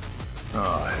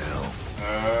 Oh, hell.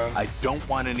 I don't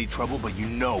want any trouble, but you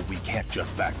know we can't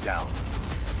just back down.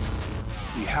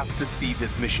 We have to see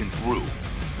this mission through.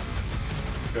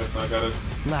 Guess I gotta...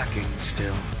 Lacking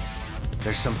still.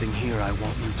 There's something here I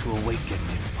want you to awaken,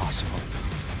 if possible.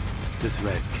 The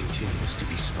thread continues to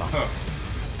be spun. Huh.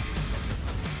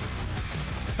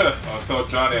 I'll tell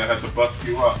Johnny I had to bust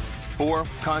you up. 4,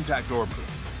 contact Orbital.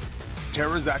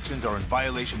 Terra's actions are in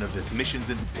violation of this mission's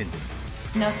independence.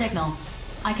 No signal.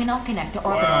 I cannot connect to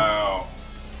orbital. Wow.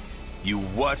 You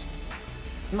what?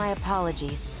 My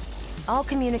apologies. All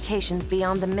communications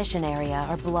beyond the mission area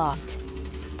are blocked.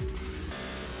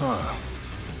 Huh.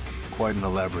 Quite an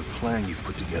elaborate plan you've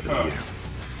put together here.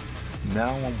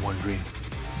 Now I'm wondering,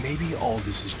 maybe all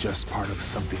this is just part of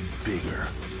something bigger.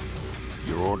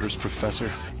 Your orders,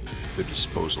 Professor? The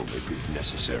disposal may prove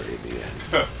necessary in the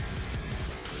end.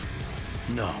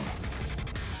 No.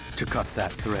 To cut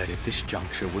that thread at this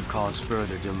juncture would cause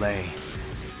further delay.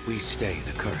 We stay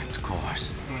the current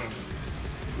course.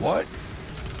 What?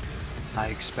 I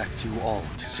expect you all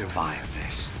to survive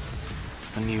this.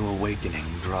 A new awakening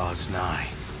draws nigh.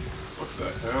 What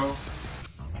the hell?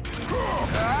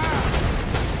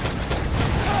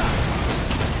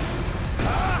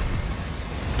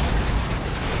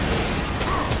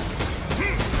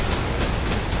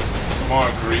 Come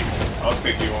on, Greek. I'll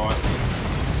take you on.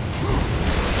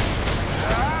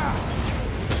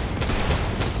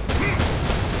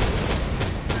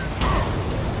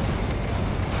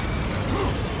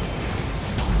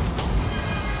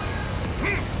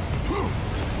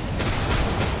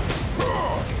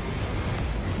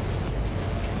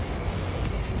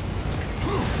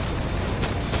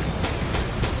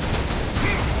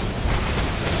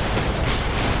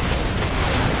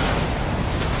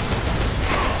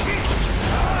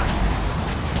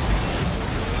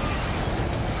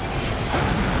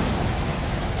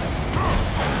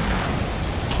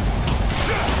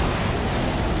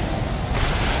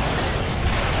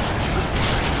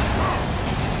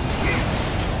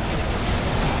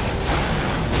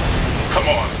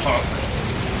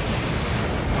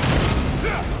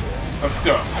 Let's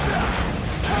go.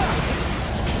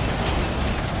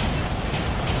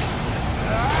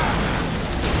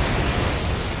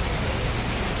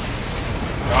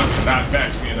 One cannot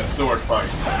match me in a sword fight.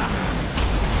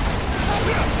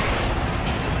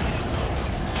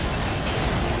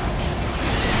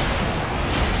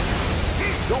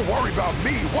 Don't worry about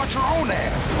me. Watch your own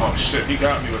ass. Oh shit, he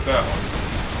got me with that one.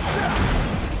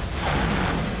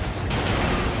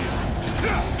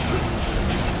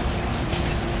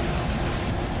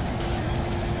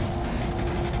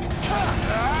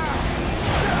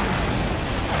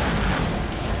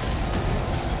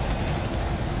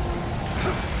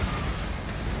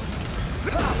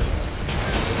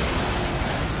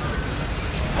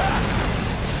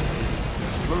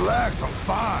 Relax, I'm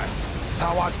fine. This is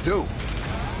how I do.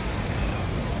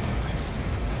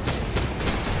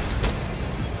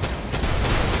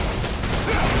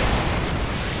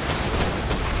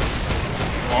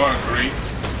 Come on, Greek.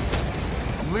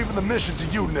 I'm leaving the mission to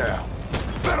you now.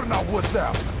 Better not wuss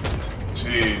out.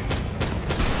 Jeez.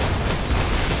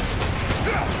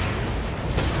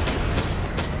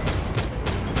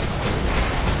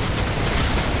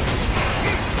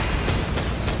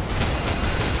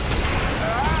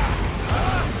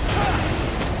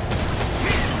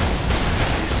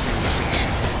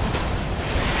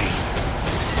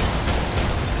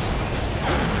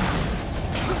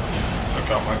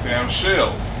 Got my damn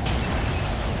shield.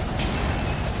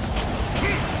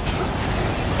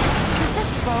 Does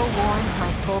this foe warrant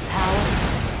my full power?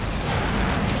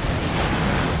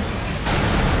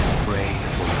 Pray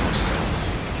for yourself.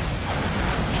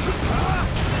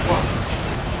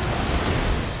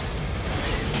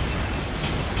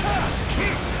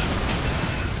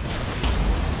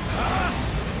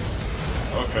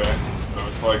 Okay, so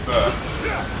it's like that.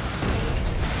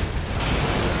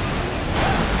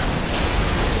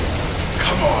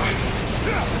 Come on.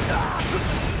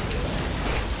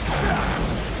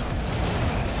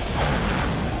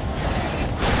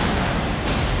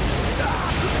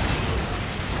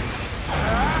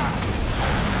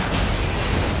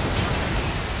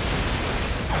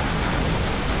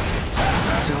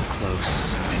 So close,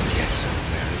 and yet so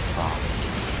very far.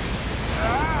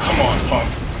 Come on, punk.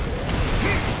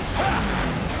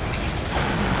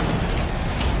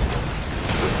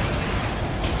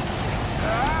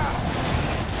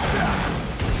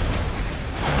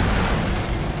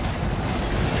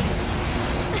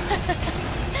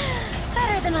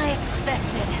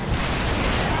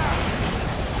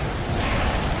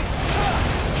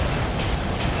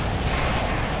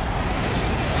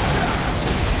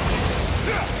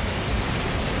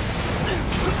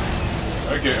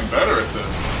 They're getting better at this.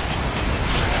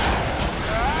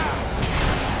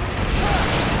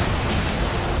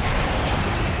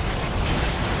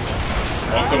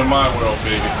 Welcome to my world,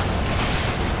 baby.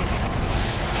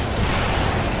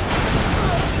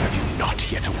 Have you not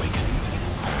yet awakened?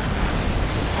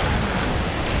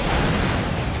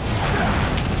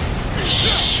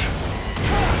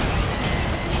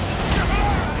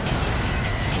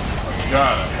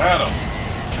 God, I had him.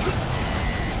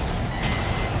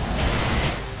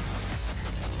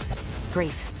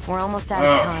 Grief. We're almost out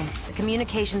of time. The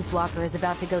communications blocker is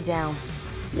about to go down.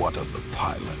 What of the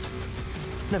pilot?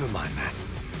 Never mind that.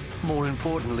 More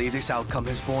importantly, this outcome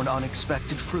has borne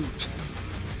unexpected fruit.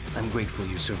 I'm grateful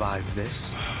you survived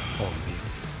this, all of you.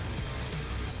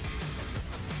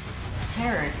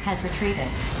 Terrors has retreated.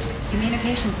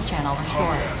 Communications channel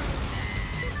restored.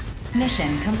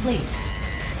 Mission complete.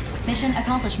 Mission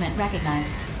accomplishment recognized.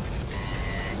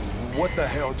 What the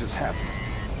hell just happened?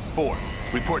 4.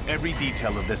 Report every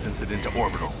detail of this incident to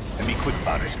Orbital, and be quick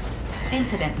about it.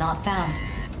 Incident not found.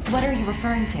 What are you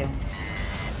referring to?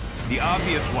 The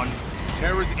obvious one,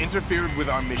 terrorists interfered with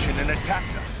our mission and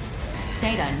attacked us.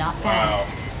 Data not found. Wow.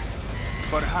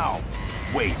 But how?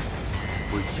 Wait,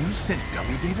 were you sent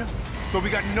dummy data? So we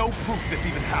got no proof this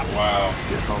even happened. Wow.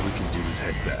 Guess all we can do is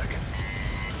head back.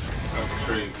 That's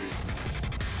crazy.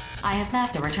 I have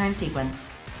mapped a return sequence.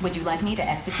 Would you like me to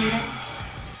execute it?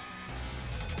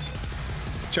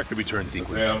 Check the return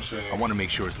sequence. Damn shame. I want to make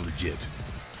sure it's legit.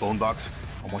 Bonebox,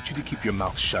 I want you to keep your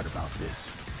mouth shut about this.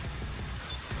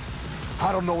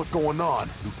 I don't know what's going on,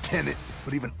 Lieutenant,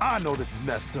 but even I know this is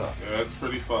messed up. Yeah, that's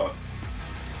pretty fucked.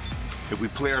 If we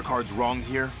play our cards wrong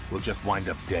here, we'll just wind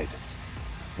up dead.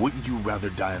 Wouldn't you rather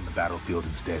die on the battlefield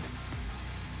instead?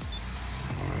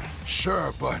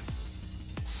 Sure, but...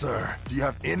 Sir, do you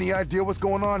have any idea what's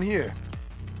going on here?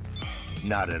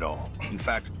 Not at all. In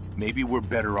fact, maybe we're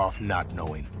better off not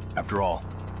knowing. After all,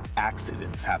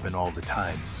 accidents happen all the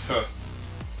time.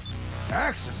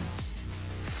 Accidents?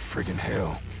 Friggin'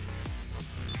 hell.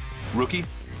 Rookie,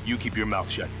 you keep your mouth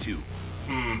shut too.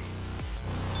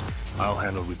 I'll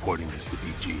handle reporting this to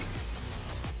BG.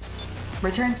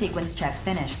 Return sequence check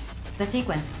finished. The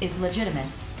sequence is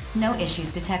legitimate. No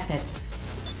issues detected.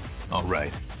 All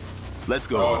right. Let's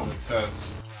go Oh, home. it's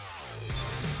intense.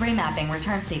 Remapping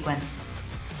return sequence.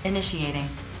 Initiating.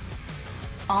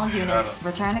 All units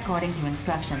return according to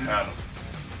instructions. Had him.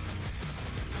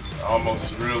 I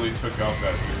almost really took out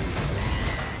that dude.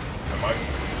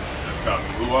 That's got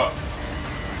me blew up.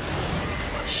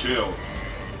 My shield.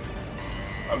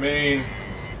 I mean,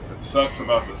 it sucks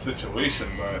about the situation,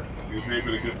 but he was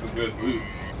able to get some good loot.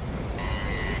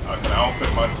 I can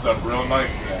outfit my stuff real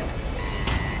nice now.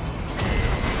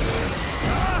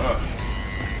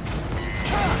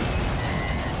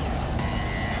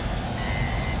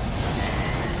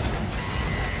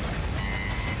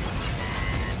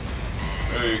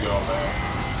 There you go, man.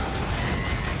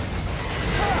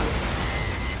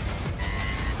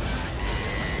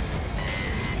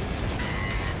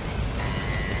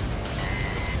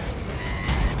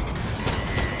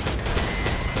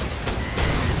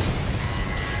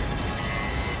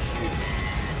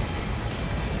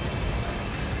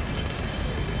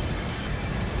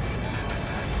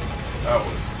 That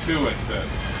was too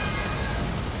intense.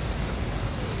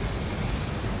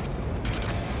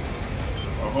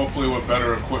 Well, hopefully with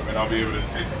better equipment I'll be able to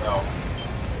take him out.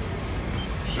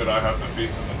 Should I have to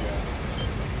face him again.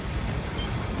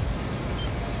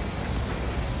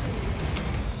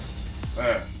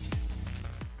 Man.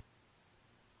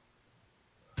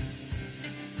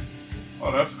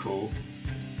 Oh, that's cool.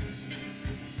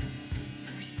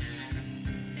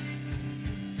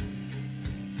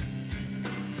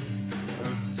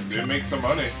 Did make some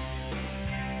money.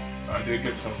 I did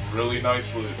get some really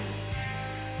nice loot.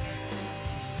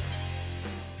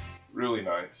 Really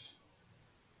nice.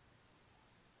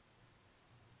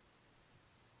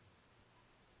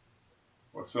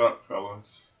 What's up,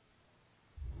 fellas?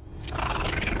 The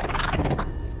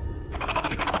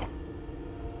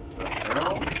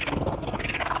hell?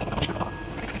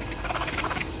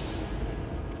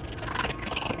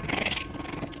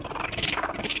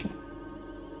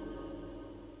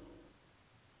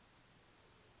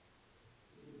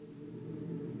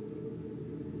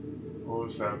 What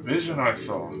was that vision I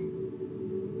saw?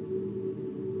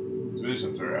 These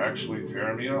visions are actually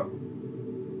tearing me up.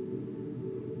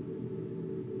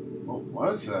 What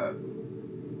was that?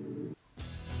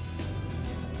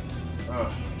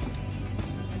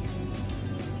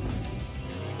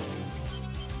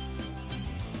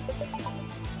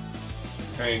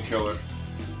 Painkiller.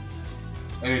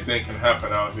 Anything can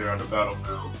happen out here on the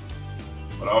battlefield.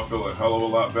 but I'll feel a hell of a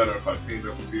lot better if I teamed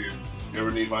up with you. If you ever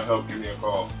need my help, give me a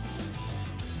call.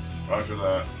 Roger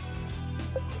that.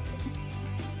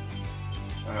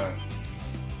 Man.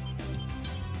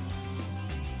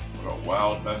 What a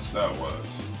wild mess that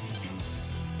was.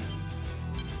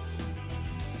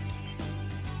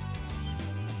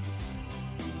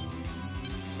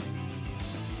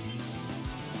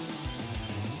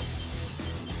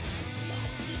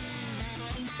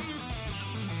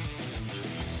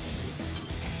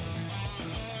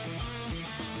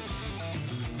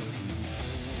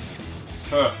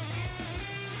 Huh.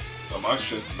 So my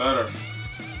shit's better.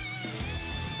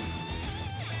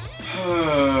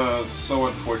 So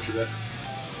unfortunate.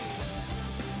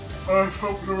 I'm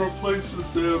hoping to replace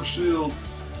this damn shield.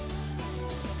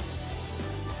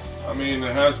 I mean,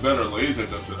 it has better laser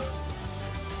defense.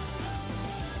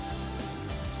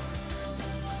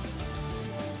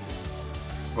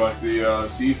 But the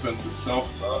defense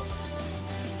itself sucks.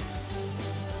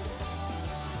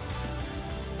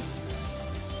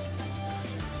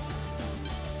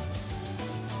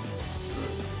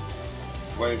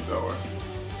 Flamethrower.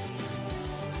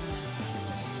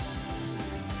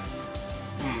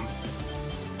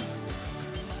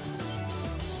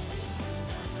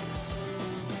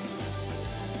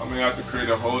 I'm gonna have to create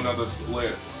a whole nother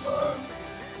split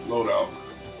loadout.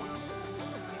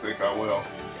 I think I will.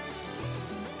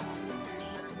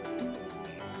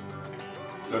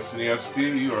 Destiny SP,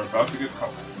 you are about to get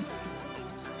covered.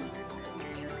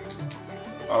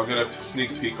 I'll get a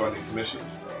sneak peek on these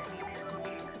missions though.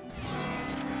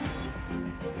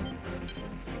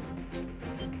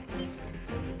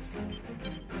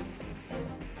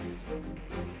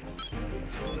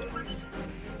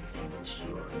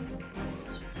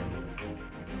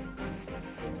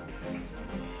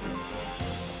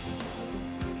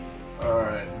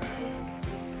 Alright,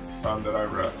 it's time that I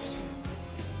rest.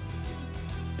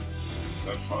 It's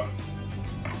been fun.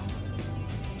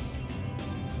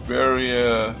 Very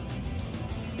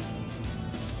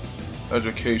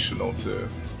educational too.